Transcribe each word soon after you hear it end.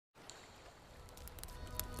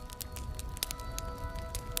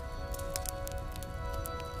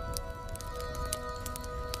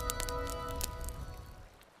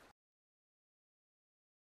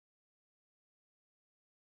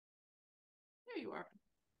There you are.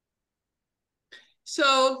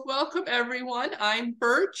 So welcome everyone. I'm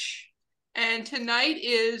Birch, and tonight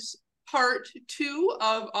is part 2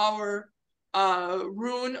 of our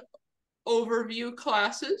rune overview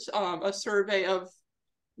classes, a survey of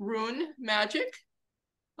rune magic.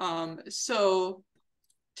 So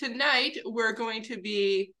tonight we're going to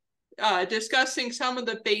be discussing some of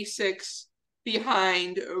the basics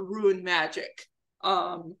behind rune magic,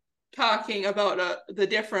 talking about the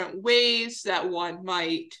different ways that one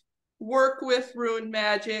might work with rune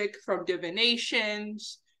magic, from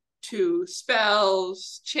divinations to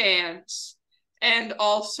spells, chants, and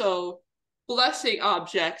also blessing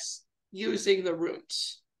objects using the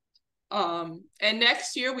runes. And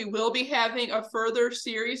next year we will be having a further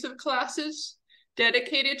series of classes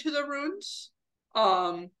dedicated to the runes.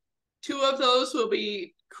 2 of those will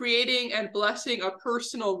be creating and blessing a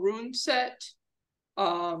personal rune set.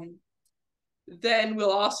 Then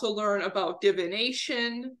we'll also learn about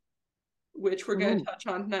divination, which we're going to touch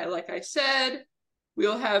on tonight, like I said.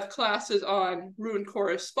 We'll have classes on rune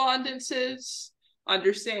correspondences,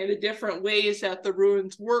 understanding the different ways that the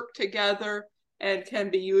runes work together and can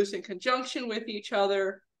be used in conjunction with each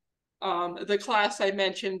other. The class I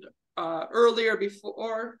mentioned earlier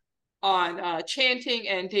before on chanting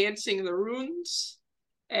and dancing the runes.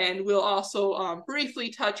 And we'll also briefly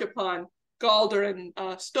touch upon Galder and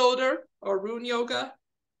Stoder, or rune yoga,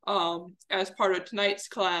 as part of tonight's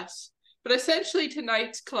class. But essentially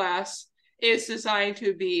tonight's class is designed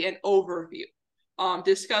to be an overview,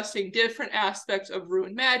 discussing different aspects of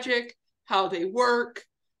rune magic, how they work,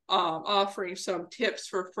 offering some tips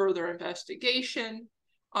for further investigation,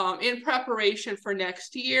 in preparation for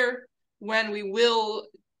next year, when we will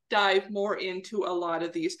dive more into a lot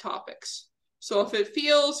of these topics. So if it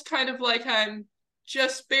feels kind of like I'm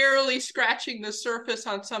just barely scratching the surface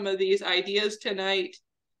on some of these ideas tonight,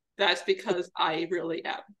 that's because I really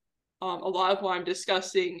am. A lot of what I'm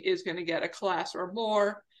discussing is going to get a class or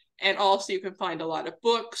more. And also you can find a lot of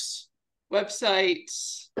books,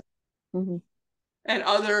 websites, and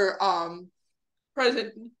other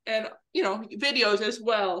present and videos as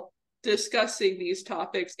well, discussing these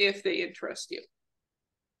topics if they interest you.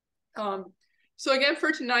 So again,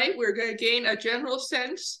 for tonight, we're going to gain a general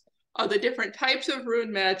sense of the different types of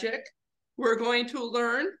rune magic. We're going to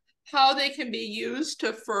learn how they can be used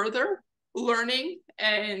to further learning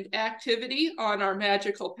and activity on our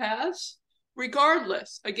magical paths,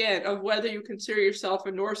 regardless, again, of whether you consider yourself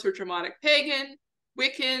a Norse or Germanic pagan,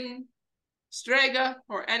 Wiccan, Strega,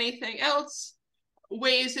 or anything else,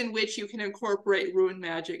 ways in which you can incorporate rune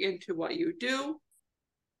magic into what you do.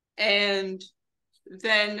 And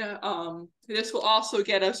then this will also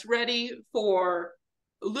get us ready for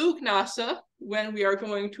Lugnasa, when we are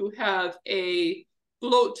going to have a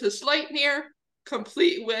float to Sleipnir,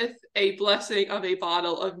 complete with a blessing of a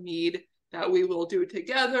bottle of mead that we will do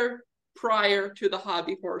together prior to the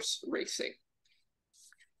hobby horse racing.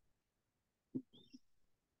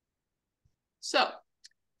 So,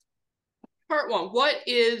 part 1, what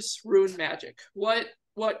is rune magic? What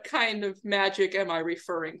kind of magic am I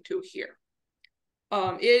referring to here?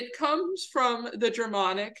 It comes from the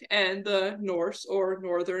Germanic and the Norse or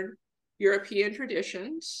Northern European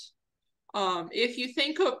traditions. If you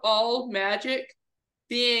think of all magic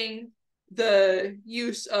being the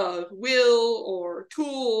use of will or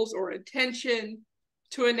tools or intention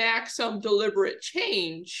to enact some deliberate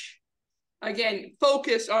change, again,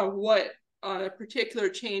 focus on a particular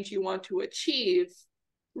change you want to achieve,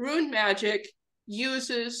 rune magic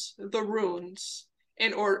uses the runes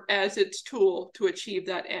as its tool to achieve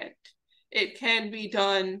that end. It can be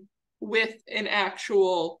done with an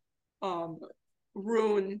actual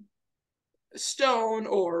rune stone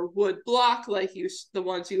or wood block, like the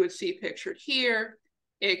ones you would see pictured here.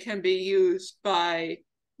 It can be used by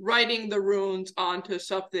writing the runes onto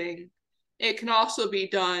something. It can also be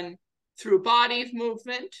done through body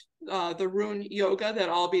movement, the rune yoga that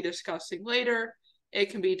I'll be discussing later. It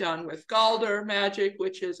can be done with Galder magic,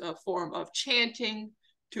 which is a form of chanting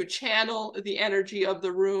to channel the energy of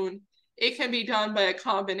the rune. It can be done by a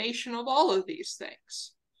combination of all of these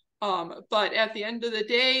things. But at the end of the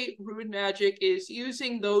day, rune magic is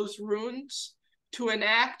using those runes to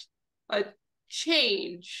enact a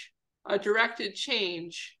change, a directed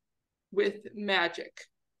change with magic.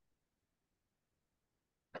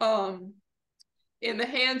 In the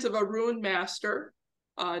hands of a rune master,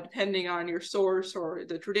 depending on your source or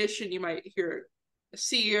the tradition, you might hear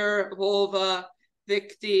seer, volva,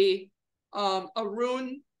 victi. A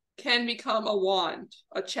rune can become a wand,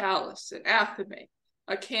 a chalice, an athame,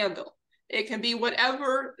 a candle. It can be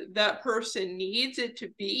whatever that person needs it to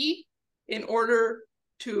be in order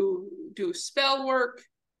to do spell work,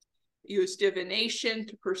 use divination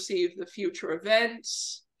to perceive the future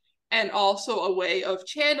events, and also a way of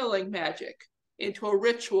channeling magic into a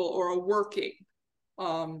ritual or a working.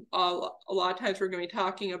 A lot of times we're going to be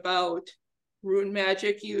talking about rune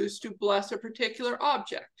magic used to bless a particular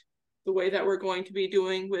object, the way that we're going to be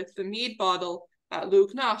doing with the mead bottle at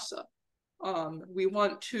Luke Nasa. We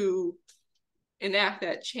want to enact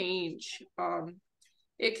that change.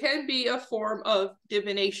 It can be a form of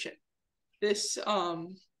divination. This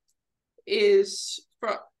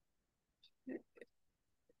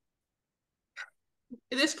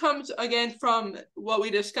this comes again from what we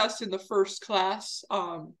discussed in the first class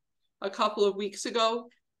a couple of weeks ago,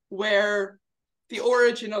 where the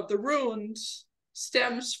origin of the runes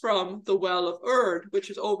stems from the Well of Erd, which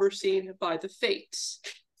is overseen by the Fates.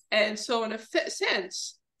 And so in a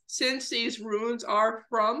sense, since these runes are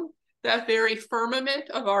from that very firmament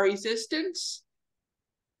of our existence,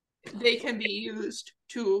 they can be used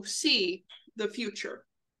to see the future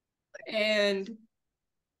and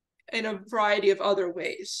in a variety of other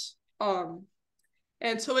ways.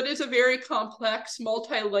 And so it is a very complex,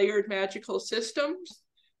 multi-layered magical system,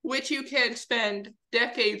 which you can spend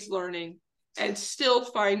decades learning and still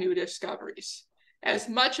find new discoveries. As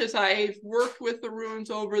much as I've worked with the runes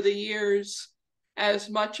over the years, as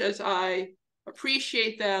much as I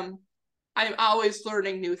appreciate them, I'm always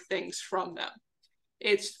learning new things from them.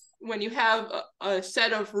 It's when you have a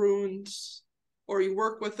set of runes or you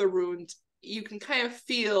work with the runes, you can kind of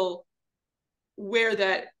feel where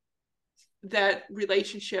that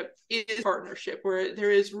relationship is partnership, where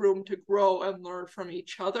there is room to grow and learn from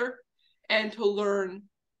each other and to learn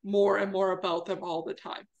more and more about them all the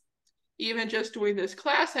time. Even just doing this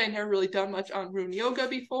class, I never really done much on rune yoga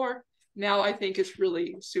before. Now I think it's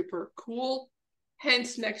really super cool,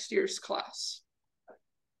 hence next year's class.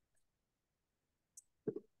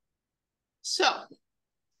 So,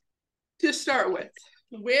 to start with,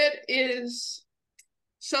 what is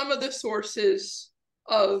some of the sources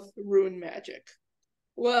of rune magic?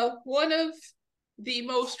 Well, one of the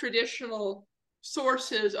most traditional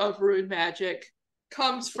sources of rune magic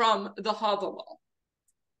comes from the Havamal.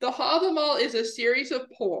 The Havamal is a series of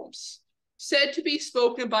poems said to be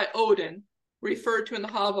spoken by Odin, referred to in the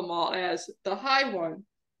Havamal as the High One,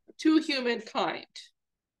 to humankind,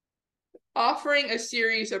 offering a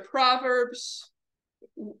series of proverbs,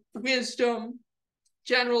 wisdom,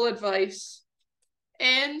 general advice,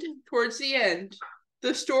 and towards the end,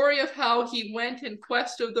 the story of how he went in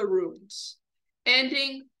quest of the runes,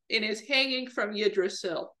 ending in his hanging from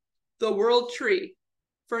Yggdrasil, the world tree,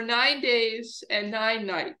 for 9 days and 9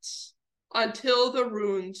 nights, until the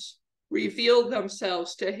runes revealed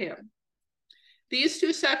themselves to him. These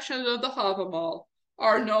two sections of the Havamal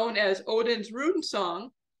are known as Odin's Rune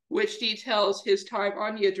Song, which details his time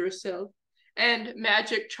on Yggdrasil, and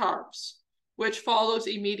Magic Charms, which follows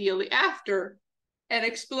immediately after and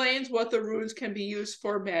explains what the runes can be used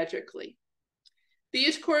for magically.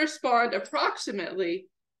 These correspond approximately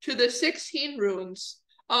to the 16 runes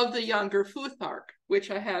of the younger Futhark,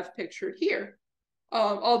 which I have pictured here,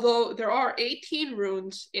 although there are 18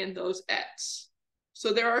 runes in those Ets.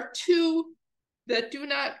 So there are 2 that do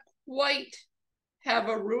not quite have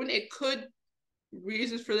a rune. It could,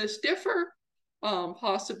 reasons for this differ.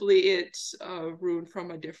 Possibly it's a rune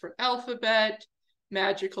from a different alphabet,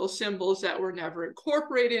 magical symbols that were never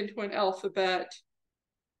incorporated into an alphabet.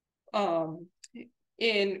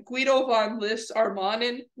 In Guido von List's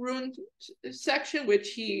Armanen rune section,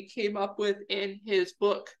 which he came up with in his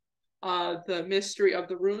book, The Mystery of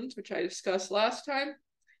the Runes, which I discussed last time,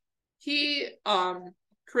 he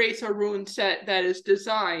creates a rune set that is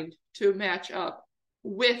designed to match up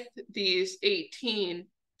with these 18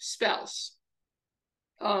 spells.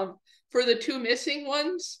 For the 2 missing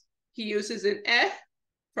ones, he uses an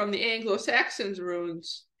from the Anglo-Saxons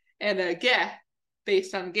runes and a ge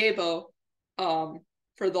based on Gebo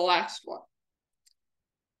for the last one.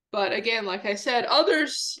 But again, like I said,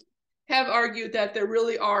 others have argued that there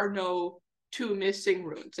really are no 2 missing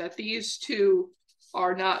runes, that these 2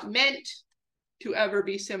 are not meant to ever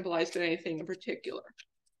be symbolized in anything in particular.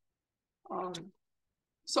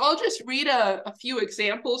 So I'll just read a few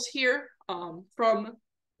examples here from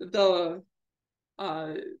the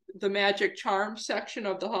Magic Charm section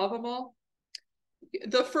of the Havamal.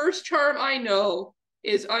 The first charm I know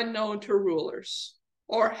is unknown to rulers,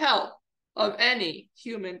 or help of any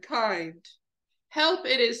humankind. Help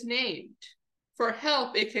it is named, for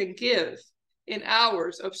help it can give in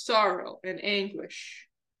hours of sorrow and anguish.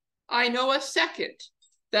 I know a second,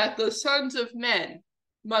 that the sons of men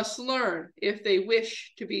must learn if they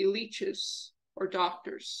wish to be leeches or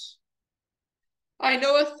doctors. I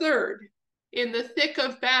know a third, in the thick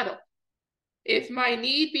of battle. If my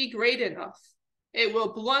need be great enough, it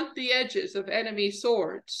will blunt the edges of enemy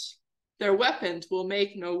swords. Their weapons will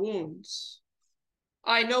make no wounds.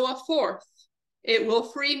 I know a fourth, it will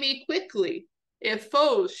free me quickly if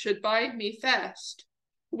foes should bind me fast.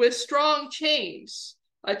 With strong chains,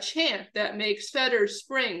 a chant that makes fetters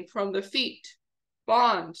spring from the feet,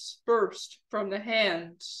 bonds burst from the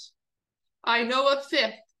hands. I know a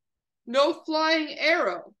fifth, no flying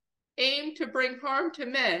arrow, aimed to bring harm to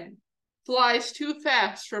men, flies too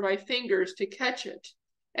fast for my fingers to catch it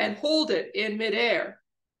and hold it in midair.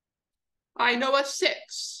 I know a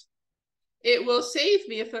sixth, it will save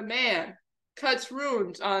me if a man cuts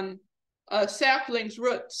runes on a sapling's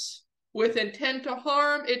roots. With intent to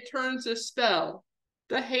harm, it turns a spell.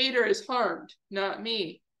 The hater is harmed, not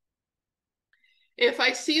me. If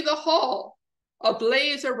I see the hall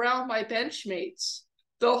ablaze around my benchmates,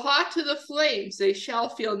 though hot to the flames, they shall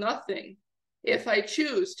feel nothing if I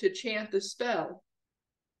choose to chant the spell.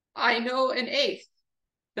 I know an eighth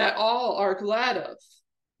that all are glad of,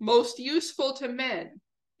 most useful to men.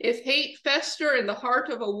 If hate fester in the heart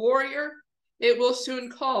of a warrior, it will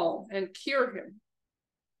soon calm and cure him.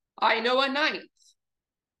 I know a ninth.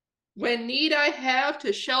 When need I have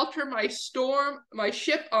to shelter my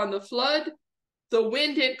ship on the flood, the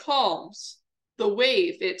wind it calms, the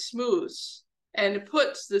wave it smooths, and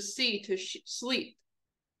puts the sea to sleep.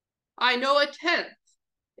 I know a tenth.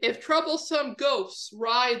 If troublesome ghosts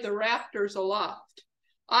ride the rafters aloft,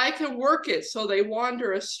 I can work it so they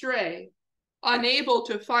wander astray, unable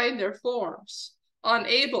to find their forms,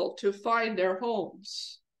 unable to find their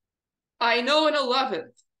homes. I know an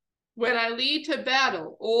 11th. When I lead to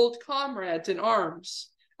battle old comrades in arms,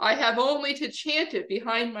 I have only to chant it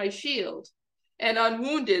behind my shield, and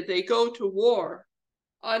unwounded they go to war.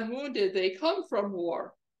 Unwounded they come from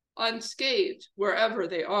war, unscathed wherever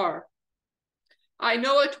they are. I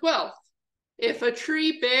know a 12th. If a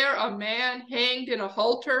tree bear a man hanged in a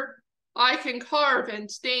halter, I can carve and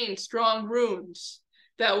stain strong runes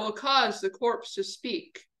that will cause the corpse to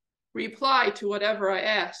speak, reply to whatever I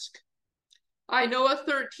ask. I know a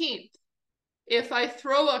 13th. If I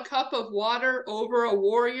throw a cup of water over a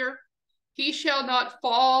warrior, he shall not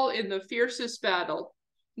fall in the fiercest battle,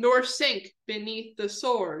 nor sink beneath the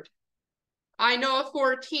sword. I know a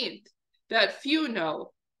 14th that few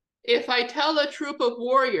know. If I tell a troop of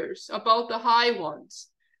warriors about the high ones,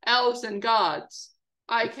 elves and gods,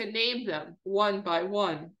 I can name them one by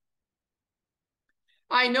one.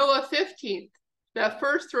 I know a 15th that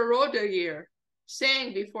first Throrodagir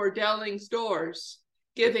sang before Delling's doors,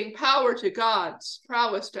 giving power to gods,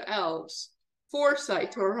 prowess to elves,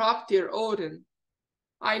 foresight to Hroptir Odin.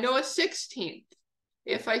 I know a 16th.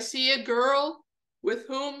 If I see a girl with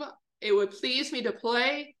whom it would please me to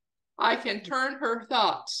play, I can turn her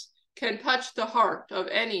thoughts, can touch the heart of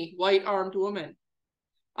any white-armed woman.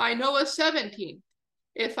 I know a 17th.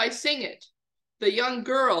 If I sing it, the young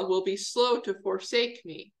girl will be slow to forsake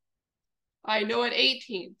me. I know an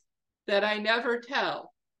 18th that I never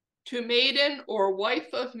tell, to maiden or wife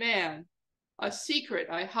of man, a secret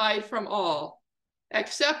I hide from all,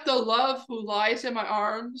 except the love who lies in my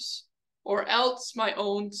arms, or else my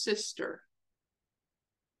own sister.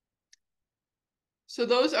 So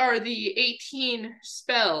those are the 18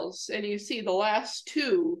 spells, and you see the last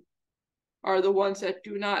two are the ones that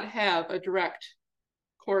do not have a direct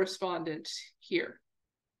correspondence here.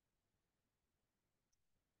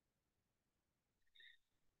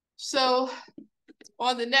 So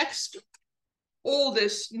on the next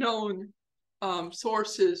oldest known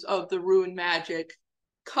sources of the rune magic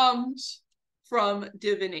comes from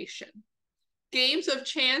divination. Games of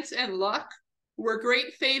chance and luck were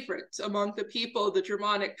great favorites among the people of the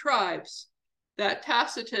Germanic tribes that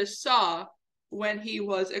Tacitus saw when he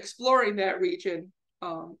was exploring that region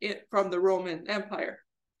from the Roman Empire.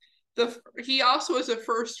 He also was the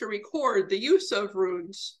first to record the use of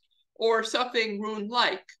runes or something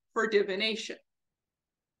rune-like for divination.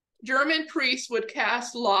 German priests would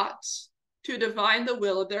cast lots to divine the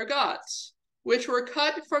will of their gods, which were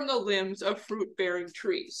cut from the limbs of fruit-bearing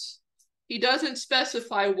trees. He doesn't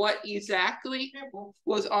specify what exactly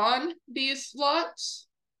was on these lots,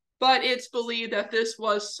 but it's believed that this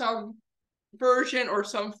was some version or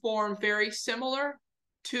some form very similar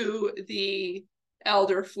to the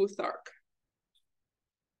Elder Futhark.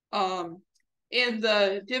 In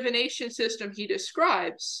the divination system he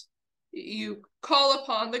describes, you call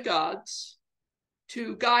upon the gods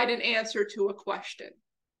to guide an answer to a question.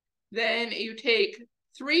 Then you take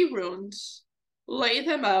 3 runes, lay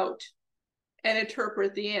them out, and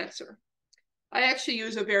interpret the answer. I actually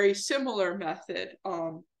use a very similar method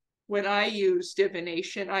when I use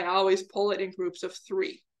divination, I always pull it in groups of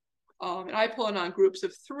 3. And I pull it on groups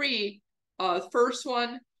of 3. First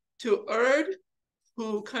one to Erd,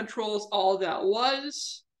 who controls all that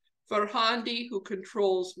was, Verhandi, who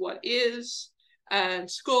controls what is, and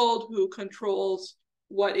Skuld, who controls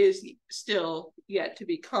what is still yet to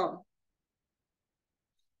become.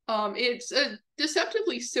 It's a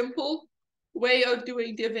deceptively simple way of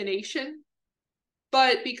doing divination,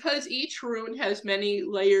 but because each rune has many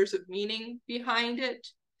layers of meaning behind it,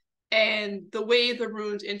 and the way the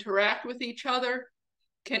runes interact with each other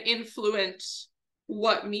can influence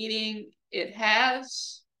what meaning it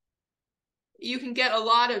has, you can get a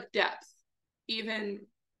lot of depth, even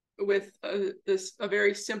with a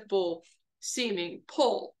very simple seeming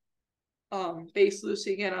pull, based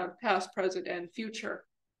loosely again on past, present, and future.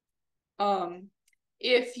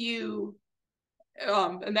 If you,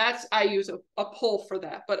 and that's, I use a pull for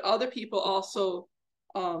that, but other people also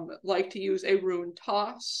like to use a rune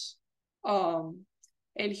toss.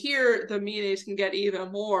 And here the meanings can get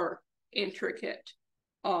even more intricate.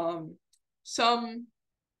 In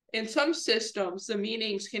some systems, the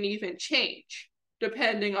meanings can even change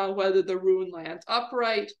depending on whether the rune lands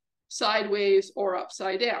upright, sideways, or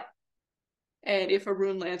upside down. And if a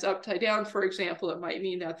rune lands upside down, for example, it might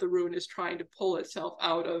mean that the rune is trying to pull itself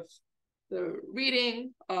out of the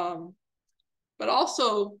reading. But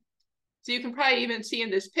also, so you can probably even see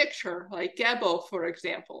in this picture, like Gebo, for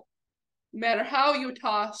example, no matter how you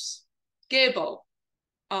toss Gebo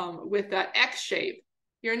with that X shape,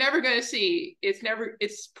 you're never going to see,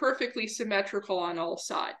 it's perfectly symmetrical on all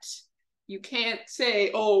sides. You can't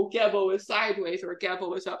say, oh, Gebo is sideways or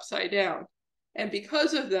Gebo is upside down. And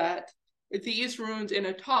because of that, these runes in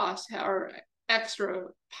a toss are extra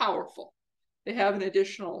powerful. They have an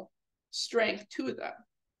additional strength to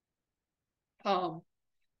them,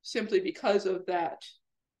 simply because of that.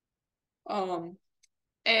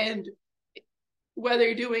 And whether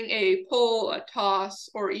you're doing a pull, a toss,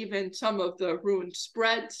 or even some of the rune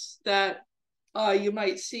spreads that you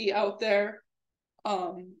might see out there,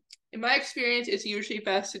 in my experience, it's usually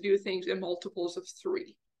best to do things in multiples of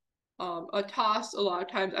 3. A toss, a lot of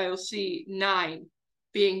times I will see 9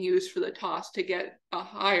 being used for the toss to get a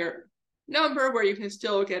higher number where you can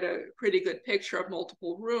still get a pretty good picture of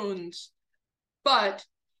multiple runes, but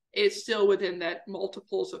it's still within that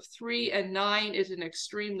multiples of 3, and 9 is an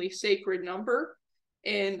extremely sacred number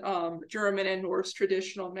in German and Norse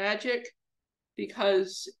traditional magic,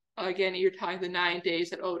 because again, you're talking the 9 days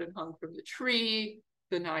that Odin hung from the tree,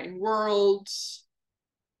 the 9 worlds,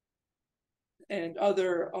 and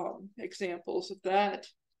other examples of that,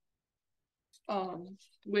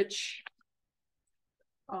 which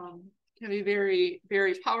can be very,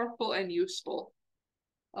 very powerful and useful.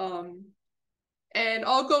 And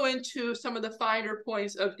I'll go into some of the finer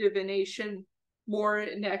points of divination more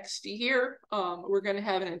next year. We're going to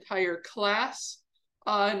have an entire class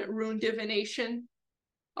on rune divination.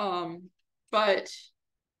 But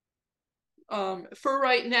for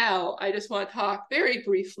right now, I just want to talk very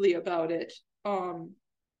briefly about it.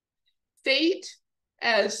 Fate,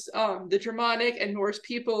 as the Germanic and Norse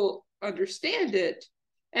people understand it,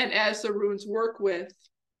 and as the runes work with,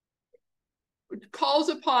 calls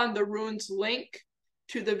upon the rune's link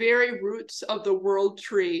to the very roots of the world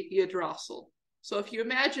tree, Yggdrasil. So if you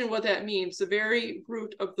imagine what that means, the very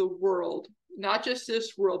root of the world, not just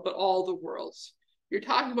this world, but all the worlds, you're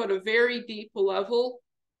talking about a very deep level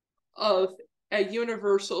of a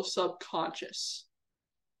universal subconscious,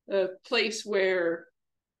 a place where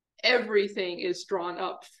everything is drawn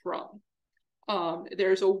up from.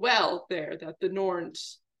 There's a well there that the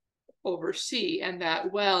Norns oversee, and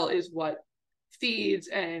that well is what feeds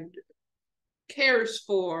and cares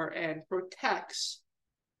for and protects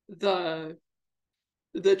the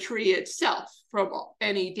tree itself from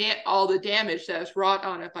all the damage that is wrought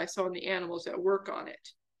on it by some of the animals that work on it.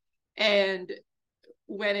 And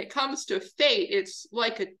when it comes to fate, it's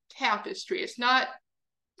like a tapestry. It's not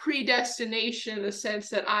predestination in the sense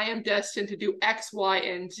that I am destined to do X, Y,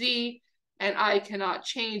 and Z, and I cannot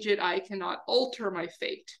change it. I cannot alter my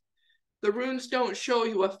fate. The runes don't show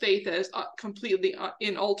you a fate that is completely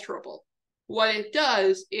inalterable. What it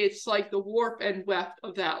does, it's like the warp and weft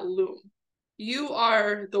of that loom. You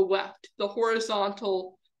are the weft, the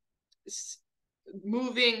horizontal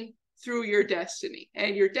moving through your destiny.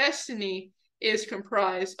 And your destiny is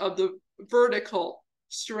comprised of the vertical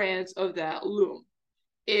strands of that loom.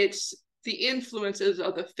 It's the influences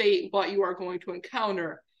of the fate, what you are going to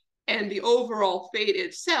encounter. And the overall fate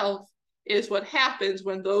itself is what happens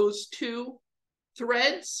when those two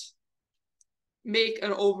threads make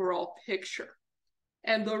an overall picture.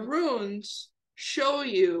 And the runes show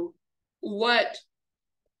you what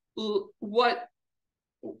a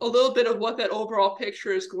little bit of what that overall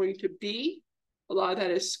picture is going to be. A lot of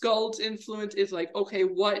that is Skuld's influence, is like, okay,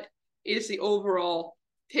 what is the overall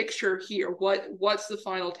picture here? What's the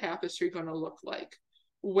final tapestry going to look like?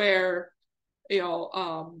 Where,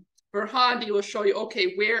 Verhandi will show you,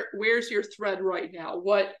 okay, where's your thread right now?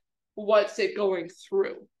 What's it going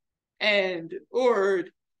through? And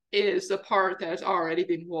Urd is the part that's already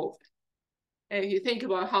been woven. And if you think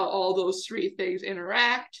about how all those three things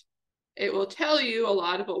interact, it will tell you a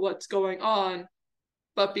lot about what's going on.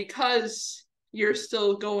 But because you're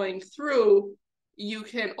still going through, you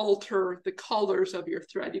can alter the colors of your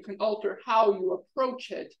thread. You can alter how you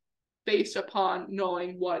approach it based upon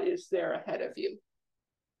knowing what is there ahead of you.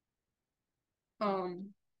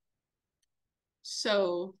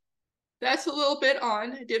 So that's a little bit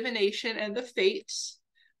on divination and the fates.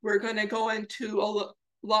 We're going to go into a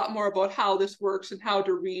lot more about how this works and how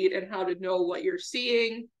to read and how to know what you're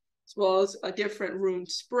seeing, as well as different rune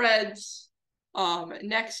spreads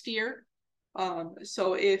next year.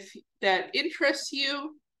 So if that interests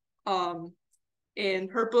you, in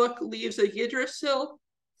her book, Leaves of Yggdrasil,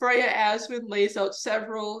 Freya Asmund lays out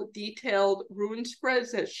several detailed rune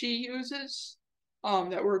spreads that she uses,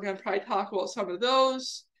 that we're going to probably talk about some of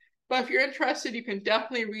those. But if you're interested, you can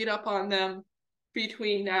definitely read up on them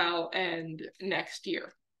between now and next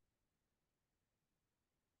year.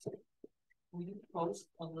 Will you post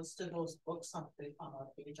a list of those books on our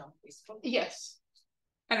page on Facebook? Yes.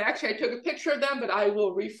 And actually, I took a picture of them, but I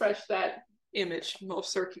will refresh that image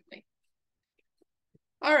most certainly.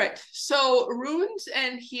 All right, so runes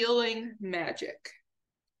and healing magic.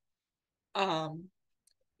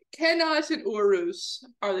 Kenaz and Uruz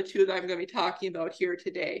are the two that I'm going to be talking about here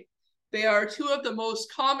today. They are two of the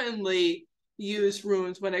most commonly used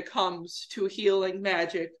runes when it comes to healing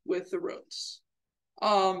magic with the runes.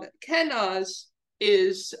 Kenaz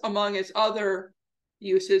is, among its other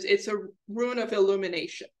uses, it's a rune of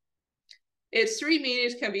illumination. Its three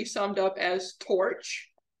meanings can be summed up as torch,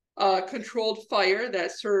 controlled fire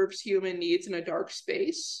that serves human needs in a dark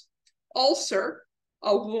space, ulcer,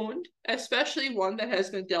 a wound, especially one that has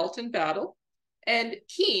been dealt in battle, and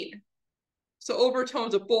keen, so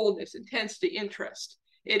overtones of boldness, intensity, interest.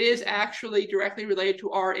 It is actually directly related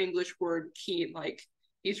to our English word keen, like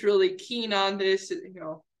he's really keen on this,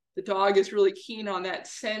 the dog is really keen on that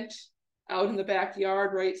scent out in the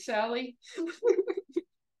backyard, right, Sally?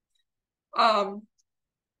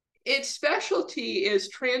 Its specialty is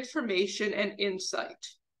transformation and insight.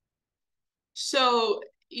 So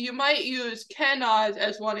you might use Kenaz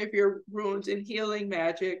as one of your runes in healing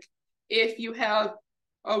magic if you have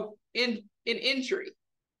an injury,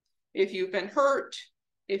 if you've been hurt,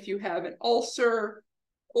 if you have an ulcer,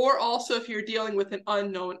 or also if you're dealing with an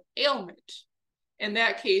unknown ailment. In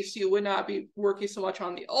that case, you would not be working so much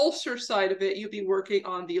on the ulcer side of it, you'd be working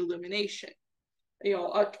on the illumination.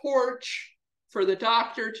 A torch for the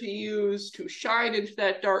doctor to use to shine into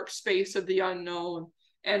that dark space of the unknown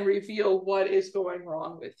and reveal what is going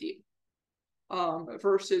wrong with you.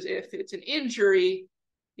 Versus if it's an injury,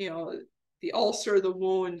 the ulcer, the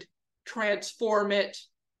wound, transform it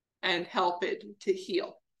and help it to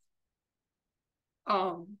heal.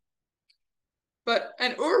 But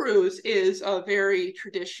an Uruz is a very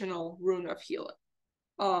traditional rune of healing.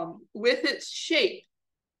 With its shape,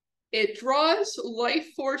 it draws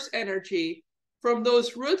life force energy from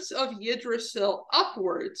those roots of Yggdrasil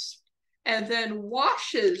upwards and then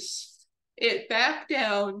washes it back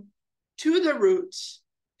down to the roots,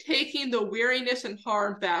 taking the weariness and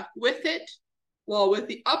harm back with it, while with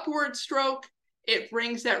the upward stroke, it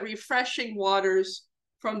brings that refreshing waters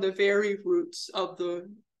from the very roots of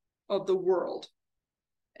the world.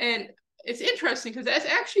 And it's interesting because that's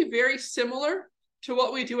actually very similar to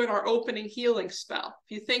what we do in our opening healing spell.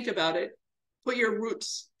 If you think about it, put your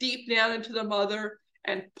roots deep down into the mother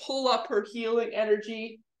and pull up her healing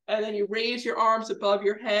energy, and then you raise your arms above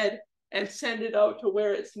your head and send it out to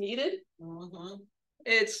where it's needed. Mm-hmm.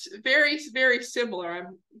 It's very, very similar.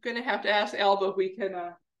 I'm going to have to ask Alba if we can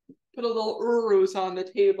put a little Uruz on the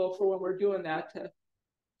table for when we're doing that to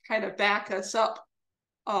kind of back us up.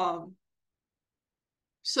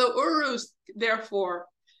 So Uruz, therefore,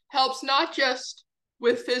 helps not just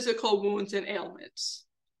with physical wounds and ailments.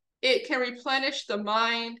 It can replenish the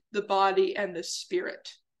mind, the body, and the spirit.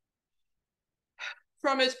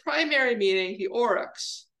 From its primary meaning, the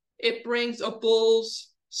oryx, it brings a bull's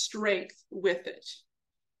strength with it,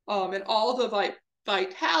 and all the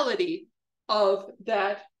vitality of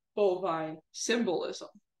that bovine symbolism.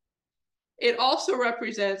 It also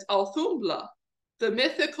represents Althumbla, the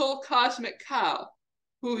mythical cosmic cow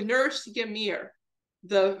who nursed Ymir,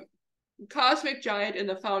 the cosmic giant and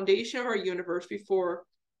the foundation of our universe before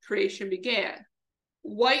creation began.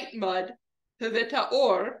 White mud, Hevita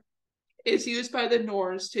or, is used by the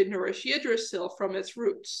Norns to nourish Yggdrasil from its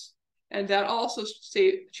roots. And that also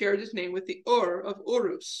shares its name with the of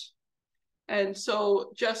Urus. And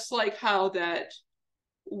so just like how that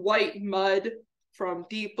white mud from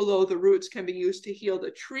deep below the roots can be used to heal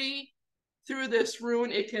the tree, through this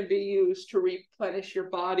rune, it can be used to replenish your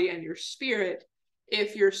body and your spirit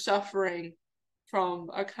if you're suffering from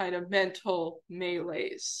a kind of mental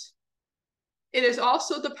malaise. It is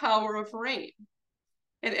also the power of rain.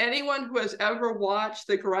 And anyone who has ever watched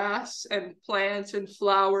the grass and plants and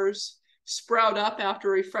flowers sprout up after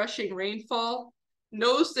refreshing rainfall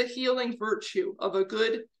knows the healing virtue of a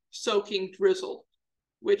good soaking drizzle,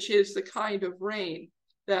 which is the kind of rain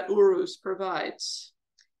that Urus provides.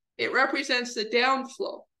 It represents the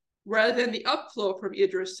downflow rather than the upflow from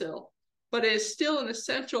Yggdrasil, but it is still an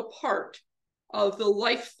essential part of the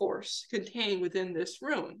life force contained within this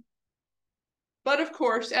rune. But of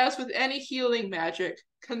course, as with any healing magic,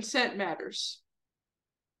 consent matters.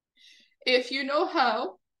 If you know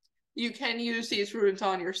how, you can use these runes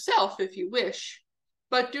on yourself if you wish,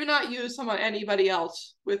 but do not use them on anybody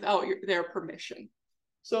else without their permission.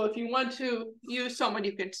 So if you want to use someone,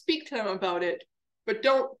 you can speak to them about it, but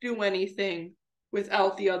don't do anything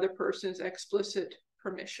without the other person's explicit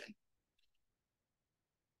permission.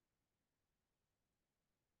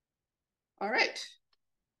 All right.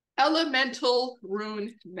 Elemental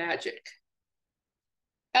rune magic.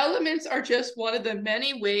 Elements are just one of the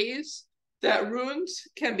many ways that runes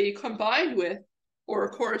can be combined with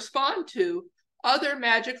or correspond to other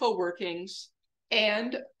magical workings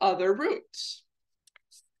and other runes.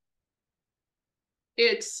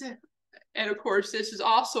 And of course, this is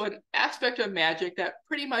also an aspect of magic that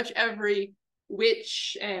pretty much every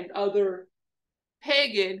witch and other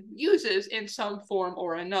pagan uses in some form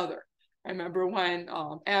or another. I remember when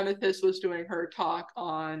Amethyst was doing her talk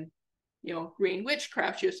on, green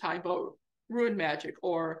witchcraft, she was talking about rune magic.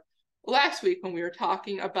 Or last week when we were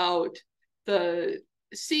talking about the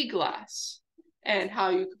sea glass and how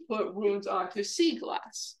you could put runes onto sea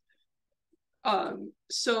glass.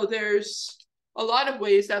 So there's a lot of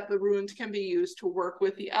ways that the runes can be used to work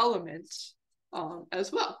with the elements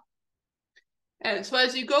as well. And so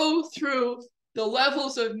as you go through the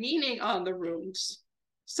levels of meaning on the runes,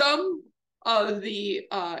 some of the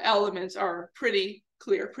elements are pretty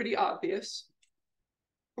clear, pretty obvious,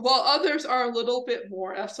 while others are a little bit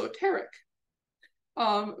more esoteric.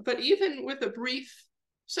 But even with a brief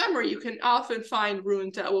summary, you can often find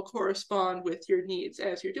runes that will correspond with your needs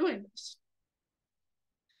as you're doing this.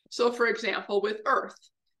 So for example, with earth,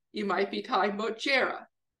 you might be talking about Jera.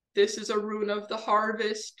 This is a rune of the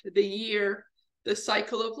harvest, the year, the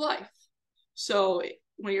cycle of life. So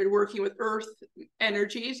when you're working with earth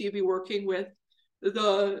energies, you'd be working with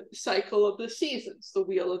the cycle of the seasons, the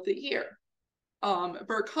wheel of the year.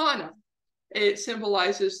 Berkana, it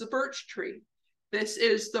symbolizes the birch tree. This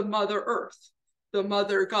is the Mother Earth, the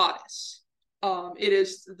Mother Goddess. It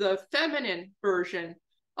is the feminine version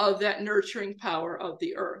of that nurturing power of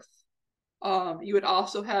the earth. You would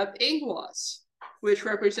also have Ingwas, which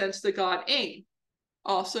represents the god Ing,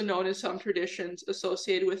 also known in some traditions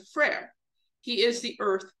associated with Freyr. He is the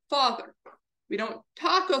Earth Father. We don't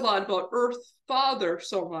talk a lot about Earth Father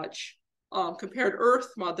so much compared to Earth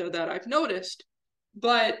Mother that I've noticed,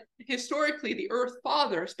 but historically the Earth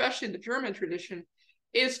Father, especially in the German tradition,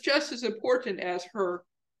 is just as important as her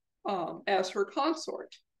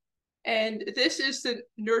consort. And this is the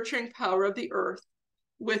nurturing power of the earth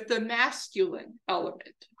with the masculine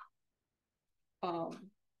element.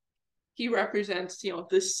 He represents,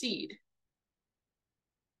 the seed.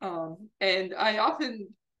 And I often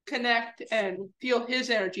connect and feel his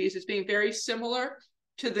energies as being very similar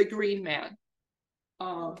to the Green Man.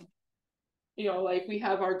 Like we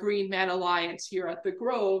have our Green Man Alliance here at the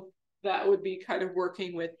Grove, that would be kind of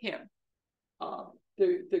working with him.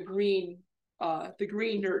 The green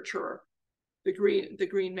nurturer, the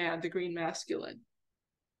green man, the green masculine.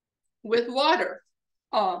 With water,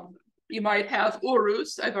 you might have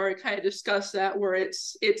Urus. I've already kind of discussed that, where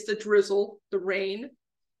it's the drizzle, the rain.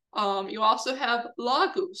 You also have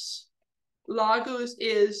Lagus. Lagus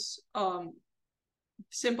is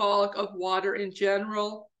symbolic of water in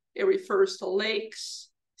general. It refers to lakes,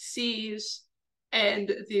 seas,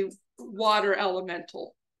 and the water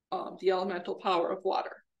elemental, the elemental power of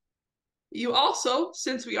water. You also,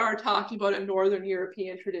 since we are talking about a Northern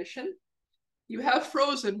European tradition, you have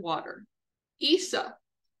frozen water. Isa,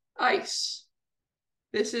 ice.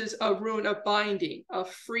 This is a rune of binding, of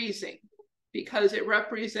freezing, because it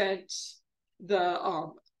represents the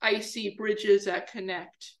icy bridges that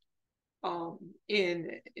connect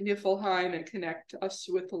in Niflheim and connect us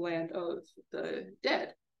with the land of the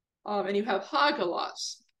dead. And you have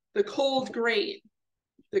Hagalaz, the cold grain,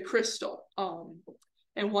 the crystal.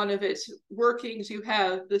 And one of its workings, you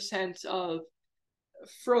have the sense of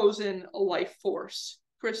frozen life force,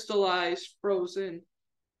 crystallized, frozen,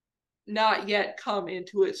 not yet come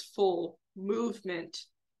into its full movement,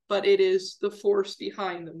 but it is the force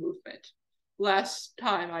behind the movement. Last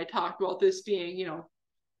time I talked about this being, you know,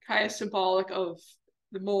 kind of symbolic of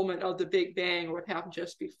the moment of the Big Bang or what happened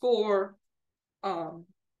just before.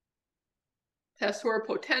 That's where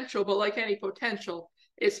potential, but like any potential,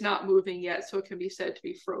 it's not moving yet, so it can be said to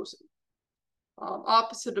be frozen.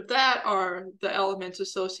 Opposite of that are the elements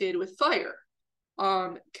associated with fire.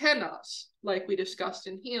 Kenas, like we discussed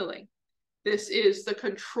in healing. This is the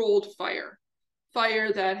controlled fire,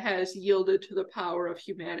 fire that has yielded to the power of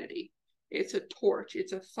humanity. It's a torch,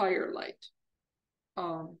 it's a firelight.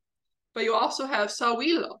 But you also have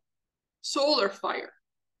Sawilo, solar fire,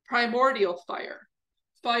 primordial fire,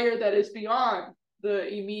 fire that is beyond the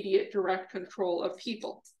immediate direct control of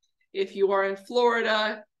people. If you are in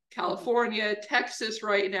Florida, California, Texas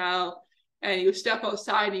right now, and you step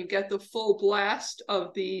outside and you get the full blast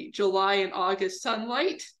of the July and August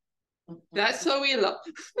sunlight, that's Sawilo.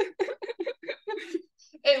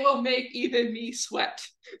 It will make even me sweat.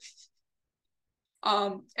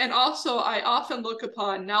 And also, I often look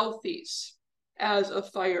upon Nauthiz as a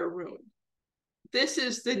fire rune. This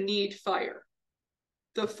is the need fire,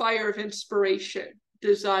 the fire of inspiration,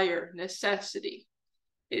 desire, necessity.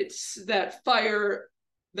 It's that fire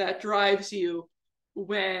that drives you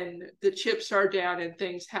when the chips are down and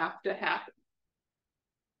things have to happen.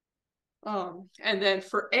 And then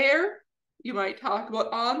for air, you might talk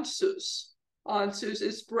about Ansus. Ansus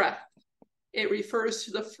is breath. It refers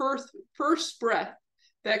to the first breath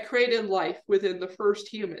that created life within the first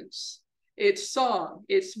humans. It's song,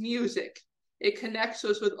 it's music. It connects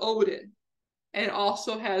us with Odin, and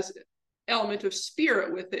also has element of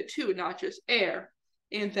spirit with it too, not just air,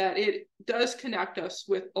 in that it does connect us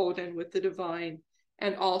with Odin, with the divine,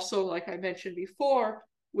 and also, like I mentioned before,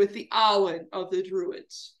 with the Awen of the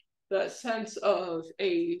Druids, the sense of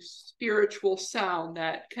a spiritual sound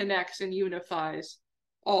that connects and unifies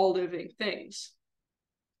all living things.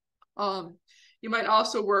 You might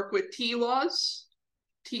also work with Tiwaz.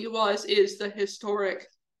 Tiwaz is the historic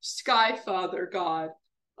sky father god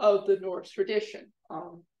of the Norse tradition,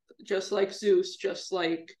 just like Zeus, just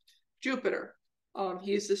like Jupiter.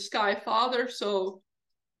 He's the sky father, so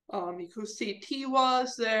you can see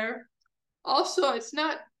Tiwaz there. Also, it's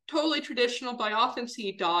not totally traditional, but I often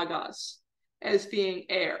see Dagas as being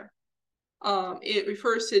air. It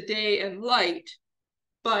refers to day and light,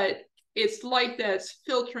 but it's light that's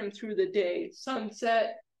filtering through the day.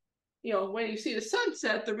 Sunset, you know, when you see the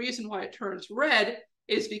sunset, the reason why it turns red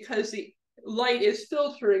is because the light is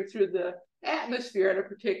filtering through the atmosphere at a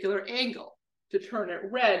particular angle to turn it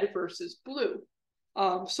red versus blue.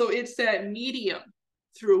 So it's that medium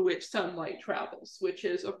through which sunlight travels, which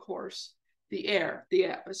is, of course, the air, the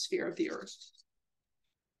atmosphere of the earth.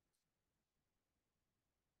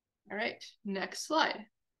 All right, next slide.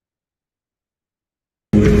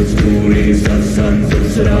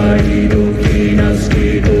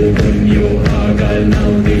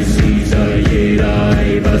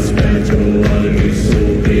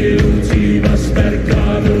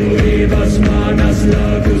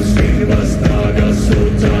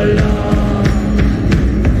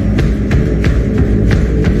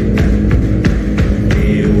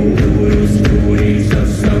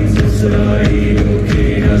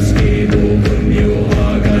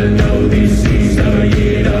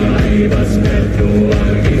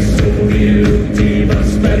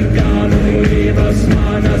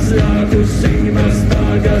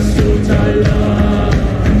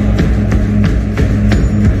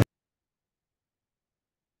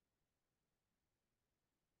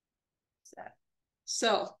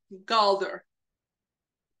 So, Galder.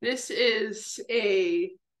 This is a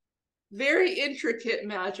very intricate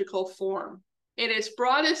magical form. In its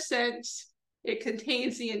broadest sense, it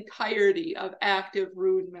contains the entirety of active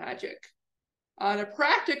rune magic. On a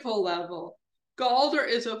practical level, Galder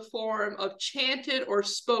is a form of chanted or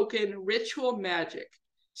spoken ritual magic,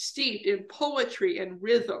 steeped in poetry and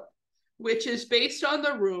rhythm, which is based on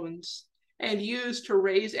the runes and used to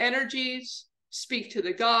raise energies, speak to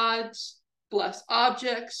the gods, bless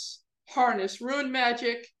objects, harness rune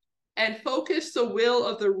magic, and focus the will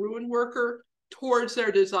of the rune worker towards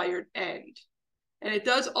their desired end. And it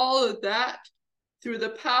does all of that through the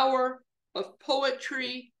power of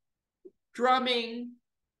poetry, drumming,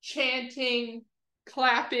 chanting,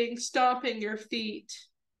 clapping, stomping your feet.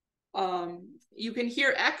 You can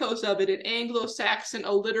hear echoes of it in Anglo-Saxon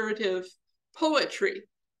alliterative poetry,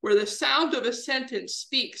 where the sound of a sentence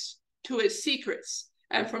speaks to its secrets,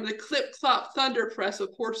 and from the clip-clop thunder press of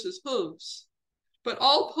horses' hooves. But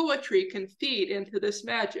all poetry can feed into this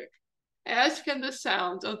magic, as can the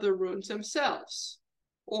sounds of the runes themselves,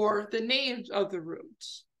 or the names of the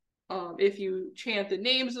runes. If you chant the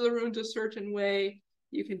names of the runes a certain way,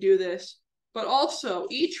 you can do this. But also,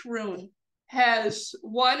 each rune has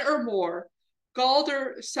one or more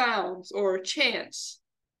Galdr sounds or chants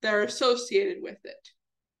that are associated with it.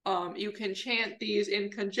 You can chant these in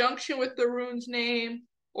conjunction with the rune's name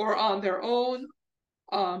or on their own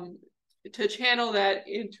to channel that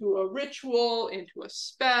into a ritual, into a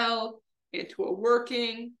spell, into a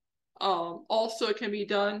working. Also, it can be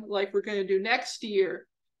done like we're going to do next year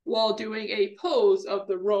while doing a pose of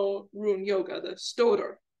the rune yoga, the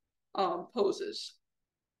Stoder poses.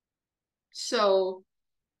 So,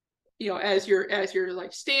 as you're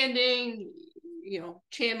like standing,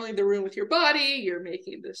 channeling the rune with your body, you're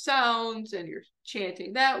making the sounds and you're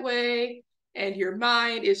chanting that way, and your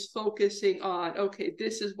mind is focusing on, okay,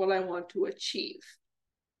 this is what I want to achieve.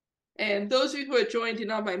 And those of you who have joined in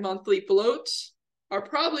on my monthly bloats are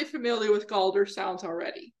probably familiar with Galdr sounds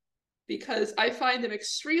already, because I find them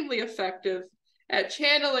extremely effective at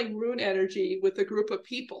channeling rune energy with a group of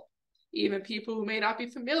people, even people who may not be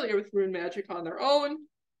familiar with rune magic on their own,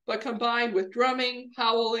 but combined with drumming,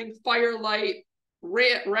 howling, firelight,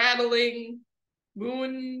 rattling,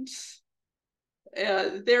 moons.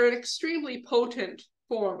 They're an extremely potent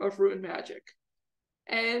form of rune magic.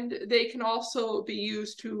 And they can also be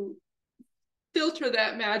used to filter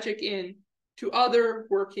that magic in to other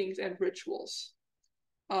workings and rituals.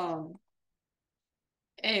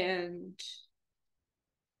 And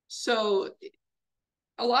so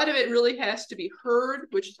a lot of it really has to be heard,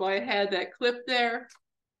 which is why I had that clip there,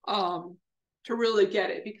 to really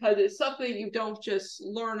get it, because it's something you don't just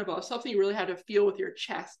learn about, something you really have to feel with your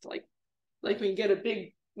chest, like when you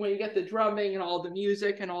get the drumming and all the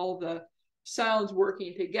music and all the sounds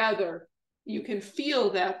working together, you can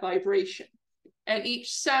feel that vibration. And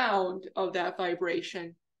each sound of that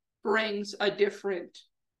vibration brings a different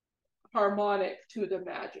harmonic to the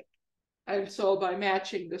magic. And so by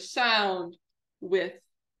matching the sound with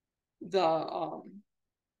the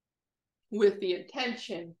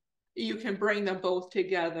intention, you can bring them both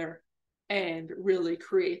together and really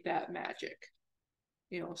create that magic.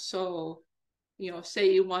 So,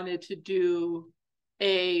 say you wanted to do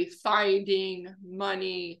a finding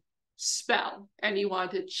money spell and you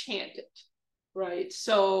want to chant it, right?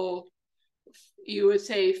 So you would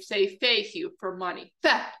say thank you for money,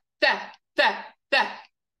 that,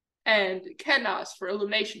 and kenas for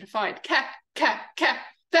illumination to find cat,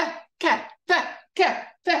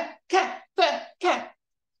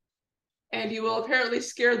 and you will apparently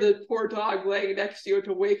scare the poor dog laying next to you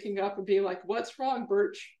into waking up and being like, "What's wrong,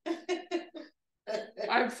 Birch?"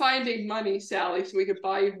 "I'm finding money, Sally, so we could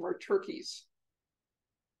buy you more turkeys."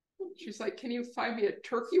 She's like, "Can you find me a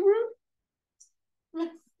turkey room?"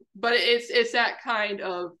 But it's that kind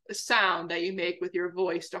of sound that you make with your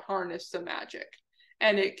voice to harness the magic.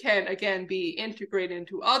 And it can, again, be integrated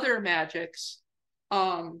into other magics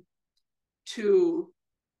to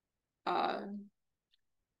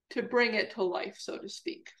bring it to life, so to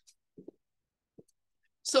speak.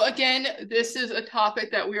 So again, this is a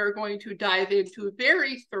topic that we are going to dive into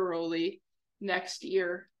very thoroughly next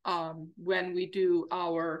year when we do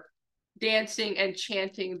our dancing and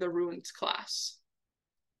chanting the runes class.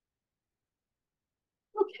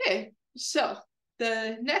 Okay, so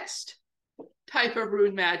the next type of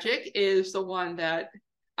rune magic is the one that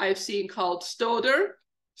I've seen called Stoder,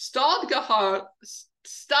 Stadhagalder,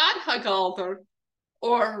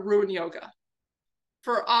 or rune yoga.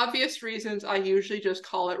 For obvious reasons, I usually just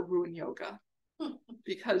call it rune yoga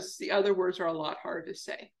because the other words are a lot hard to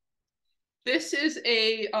say. This is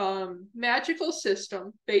a magical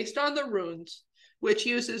system based on the runes, which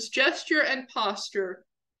uses gesture and posture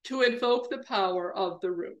to invoke the power of the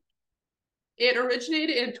rune. It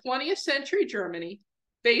originated in 20th century Germany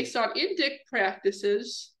based on Indic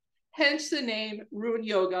practices, hence the name rune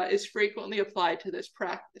yoga is frequently applied to this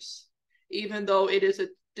practice, even though it is a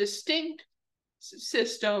distinct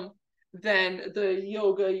system than the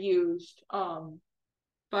yoga used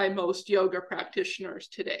by most yoga practitioners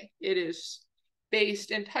today. It is based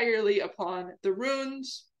entirely upon the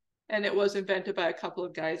runes, and it was invented by a couple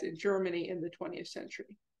of guys in Germany in the 20th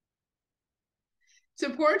century. It's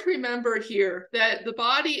important to remember here that the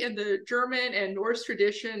body in the German and Norse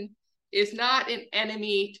tradition is not an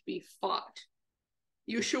enemy to be fought.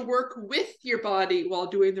 You should work with your body while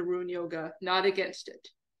doing the rune yoga, not against it.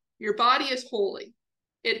 Your body is holy.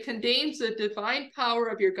 It contains the divine power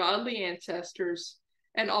of your godly ancestors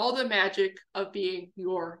and all the magic of being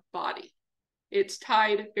your body. It's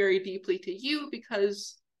tied very deeply to you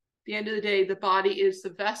because at the end of the day, the body is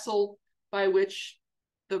the vessel by which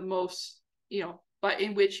but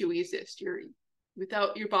in which you exist.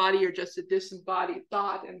 Without your body, you're just a disembodied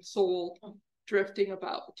thought and soul drifting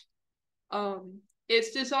about.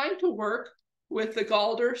 It's designed to work with the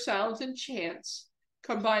Galder sounds and chants,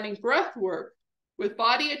 combining breath work with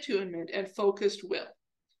body attunement and focused will,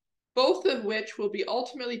 both of which will be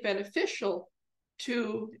ultimately beneficial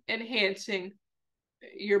to enhancing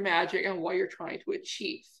your magic and what you're trying to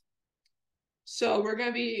achieve. So we're going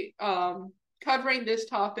to be covering this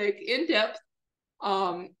topic in depth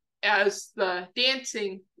as the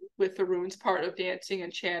dancing with the runes, part of dancing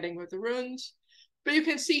and chanting with the runes. But you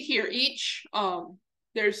can see here,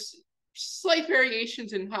 there's slight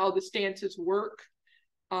variations in how the stances work.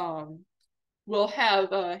 We'll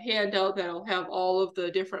have a handout that'll have all of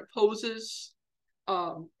the different poses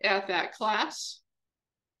at that class.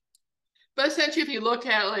 But essentially, if you look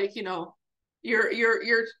at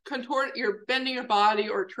you're bending your body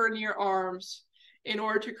or turning your arms in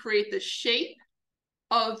order to create the shape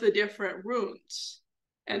of the different runes.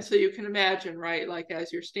 And so you can imagine, right, like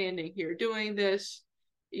as you're standing here doing this,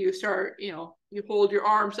 you start, you hold your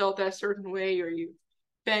arms out that certain way, or you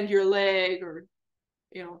bend your leg, or,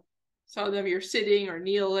 some of them you're sitting or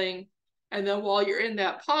kneeling. And then while you're in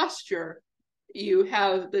that posture, you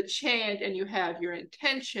have the chant and you have your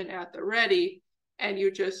intention at the ready, and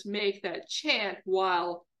you just make that chant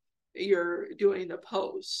while you're doing the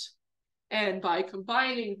pose. And by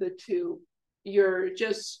combining the two, you're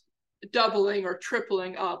just doubling or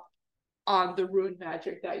tripling up on the rune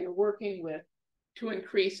magic that you're working with to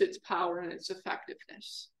increase its power and its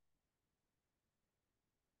effectiveness.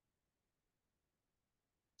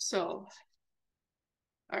 So,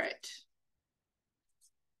 all right.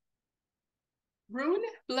 Rune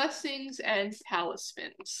blessings and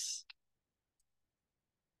talismans.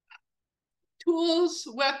 Tools,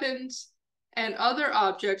 weapons, and other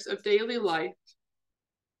objects of daily life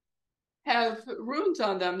have runes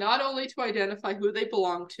on them, not only to identify who they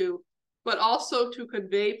belong to, but also to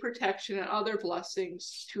convey protection and other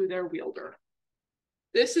blessings to their wielder.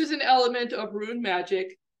 This is an element of rune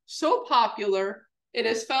magic so popular, it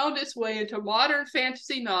has found its way into modern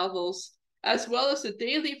fantasy novels, as well as the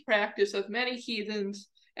daily practice of many heathens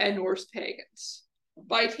and Norse pagans.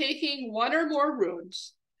 By taking one or more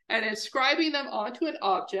runes and inscribing them onto an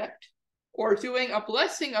object, or doing a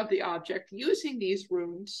blessing of the object using these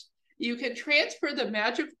runes, you can transfer the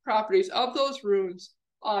magical properties of those runes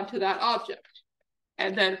onto that object.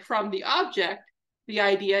 And then from the object, the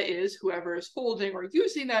idea is whoever is holding or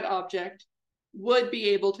using that object would be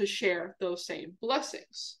able to share those same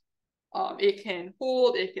blessings. It can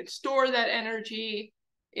hold, it can store that energy.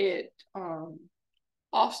 It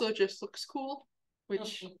also just looks cool,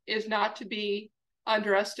 which is not to be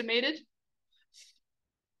underestimated.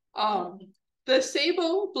 The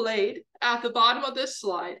sable blade at the bottom of this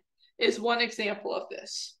slide is one example of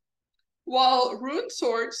this. While rune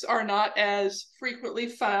swords are not as frequently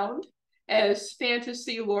found as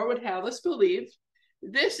fantasy lore would have us believe,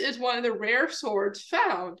 this is one of the rare swords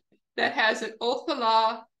found that has an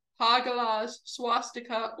Othala, Hagalaz,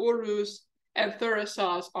 Swastika, Uruz, and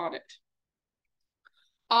Thurisaz on it.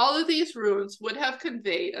 All of these runes would have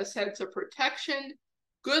conveyed a sense of protection,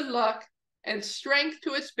 good luck, and strength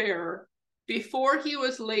to its bearer before he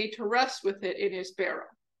was laid to rest with it in his barrow.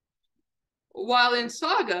 While in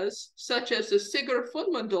sagas, such as the Sigurd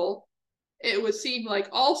Fundmundal, it would seem like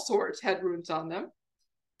all swords had runes on them,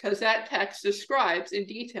 because that text describes in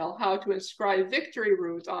detail how to inscribe victory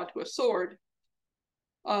runes onto a sword.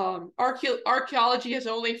 Archaeology has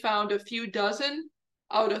only found a few dozen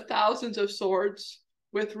out of thousands of swords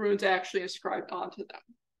with runes actually inscribed onto them.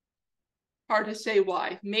 Hard to say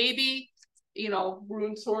why. Maybe,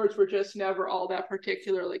 rune swords were just never all that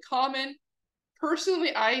particularly common.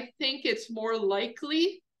 Personally, I think it's more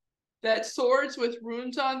likely that swords with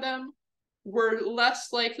runes on them were less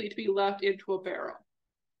likely to be left into a barrow.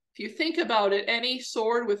 If you think about it, any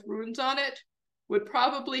sword with runes on it would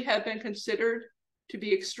probably have been considered to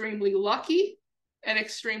be extremely lucky and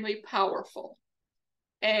extremely powerful.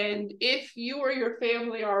 And if you or your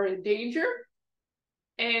family are in danger,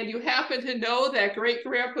 and you happen to know that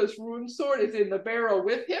great-grandpa's rune sword is in the barrow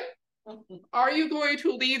with him, are you going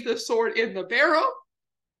to leave the sword in the barrow,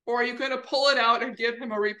 or are you going to pull it out and give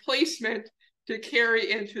him a replacement to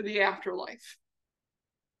carry into the afterlife?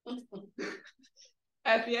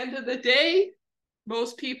 At the end of the day,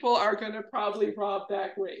 Most people are going to probably rob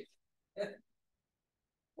that grave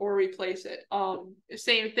or replace it.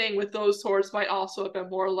 Same thing with those swords might also have been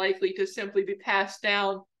more likely to simply be passed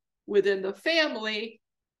down within the family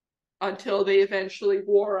until they eventually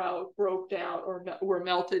wore out, broke down, or were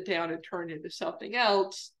melted down and turned into something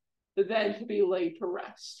else, then to be laid to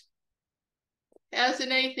rest. As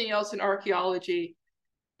in anything else in archaeology,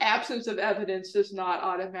 absence of evidence does not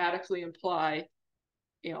automatically imply,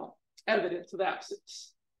 evidence of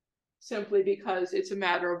absence, simply because it's a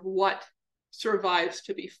matter of what survives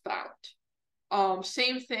to be found.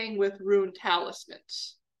 Same thing with rune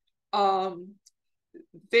talismans.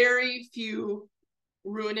 Very few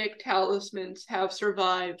runic talismans have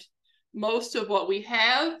survived. Most of what we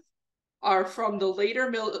have are from the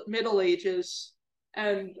later Middle Ages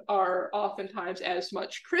and are oftentimes as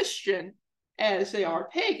much Christian as they are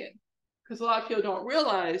pagan. Because a lot of people don't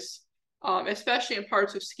realize, especially in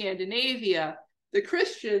parts of Scandinavia, the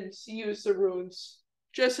Christians use the runes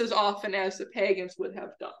just as often as the pagans would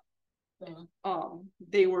have done.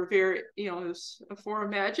 They were very, it was a form of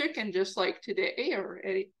magic, and just like today or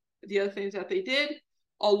any the other things that they did,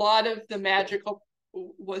 a lot of the magical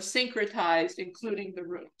was syncretized, including the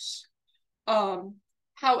runes.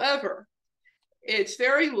 However, it's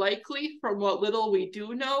very likely, from what little we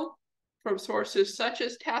do know from sources such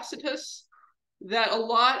as Tacitus, that a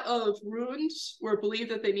lot of runes were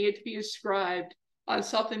believed that they needed to be inscribed on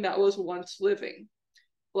something that was once living,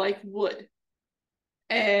 like wood.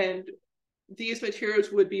 And these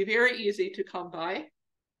materials would be very easy to come by.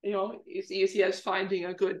 As easy as finding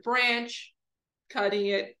a good branch, cutting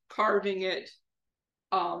it, carving it.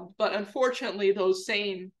 But unfortunately, those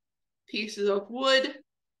same pieces of wood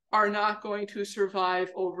are not going to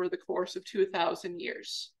survive over the course of 2,000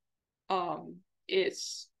 years.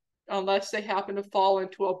 It's unless they happen to fall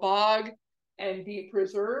into a bog and be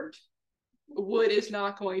preserved, wood is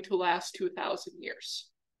not going to last 2,000 years.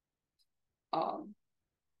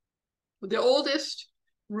 The oldest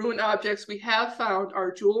rune objects we have found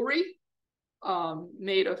are jewelry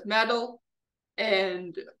made of metal,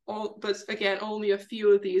 but again, only a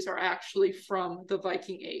few of these are actually from the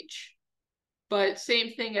Viking Age. But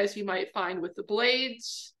same thing as you might find with the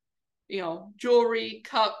blades, jewelry,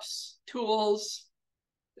 cups, tools,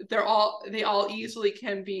 they all easily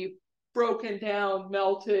can be broken down,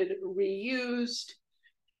 melted, reused,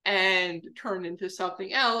 and turned into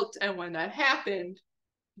something else. And when that happened,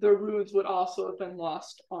 the runes would also have been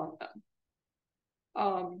lost on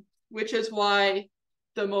them. Which is why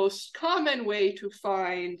the most common way to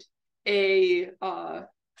find a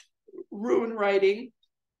rune writing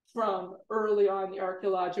from early on the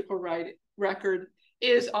archaeological record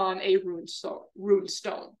is on a rune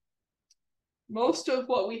stone. Most of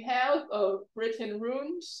what we have of written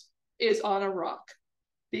runes is on a rock,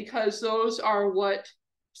 because those are what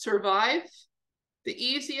survive the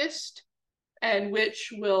easiest and which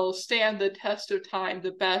will stand the test of time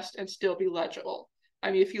the best and still be legible.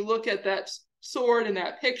 I mean, if you look at that sword in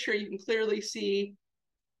that picture, you can clearly see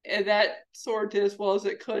that sword did as well as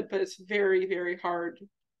it could, but it's very, very hard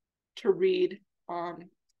to read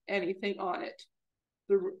anything on it.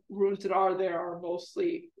 The runes that are there are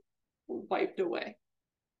mostly wiped away.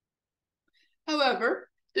 However,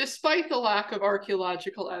 despite the lack of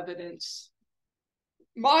archaeological evidence,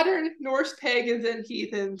 modern Norse pagans and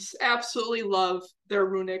heathens absolutely love their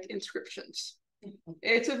runic inscriptions.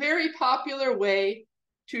 It's a very popular way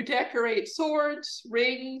to decorate swords,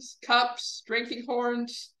 rings, cups, drinking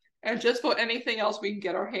horns, and just about anything else we can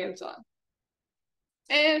get our hands on.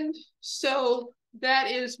 And so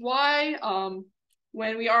that is why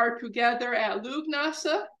when we are together at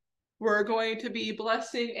Lugnasa, we're going to be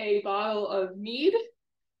blessing a bottle of mead,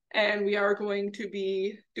 and we are going to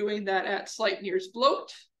be doing that at Sleipnir's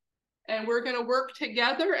Bloat. And we're going to work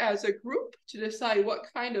together as a group to decide what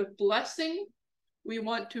kind of blessing we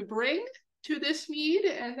want to bring to this mead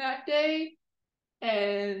and that day.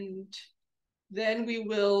 And then we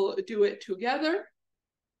will do it together,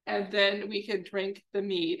 and then we can drink the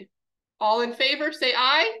mead. All in favor, say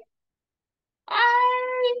aye.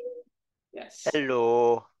 Aye. Yes.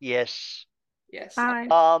 Hello. Yes. Yes. Aye.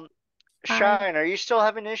 Okay. Shine, are you still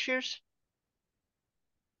having issues?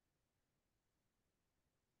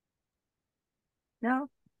 No,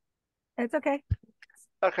 it's okay.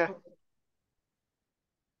 Okay.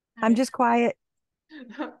 I'm just quiet.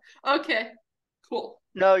 Okay, cool.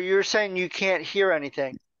 No, you're saying you can't hear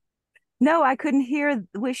anything. No, I couldn't hear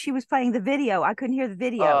when she was playing the video. I couldn't hear the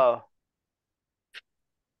video. Oh,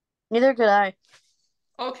 Neither could I.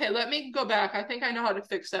 Okay, let me go back. I think I know how to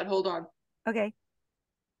fix that. Hold on. Okay.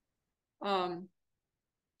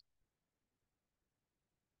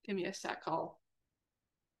 Give me a sec.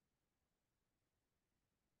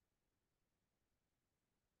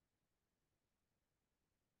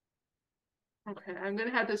 Okay, I'm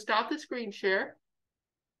gonna have to stop the screen share.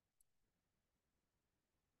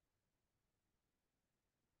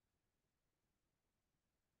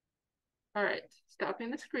 All right, stopping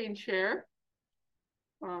the screen share.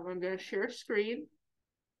 I'm gonna share screen.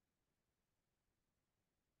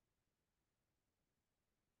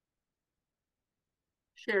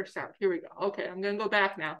 Share sound, here we go. Okay, I'm gonna go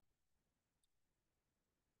back now.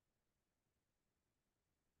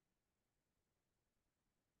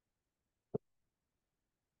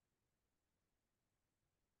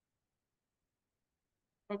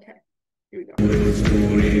 Okay, here we go.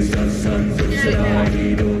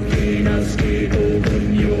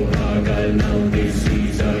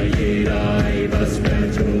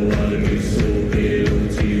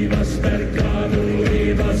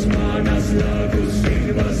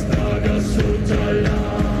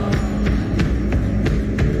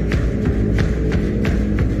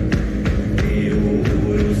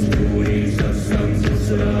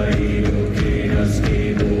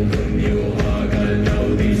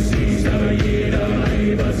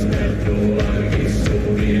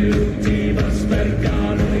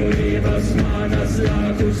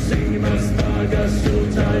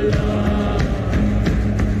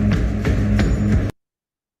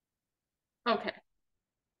 Okay.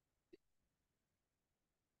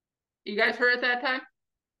 You guys heard it that time?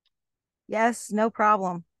 Yes, no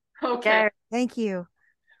problem. Okay. Yeah. Thank you.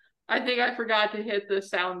 I think I forgot to hit the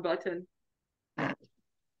sound button.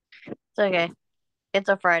 It's okay. It's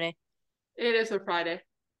a Friday. It is a Friday.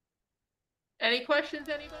 Any questions,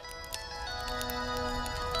 anybody?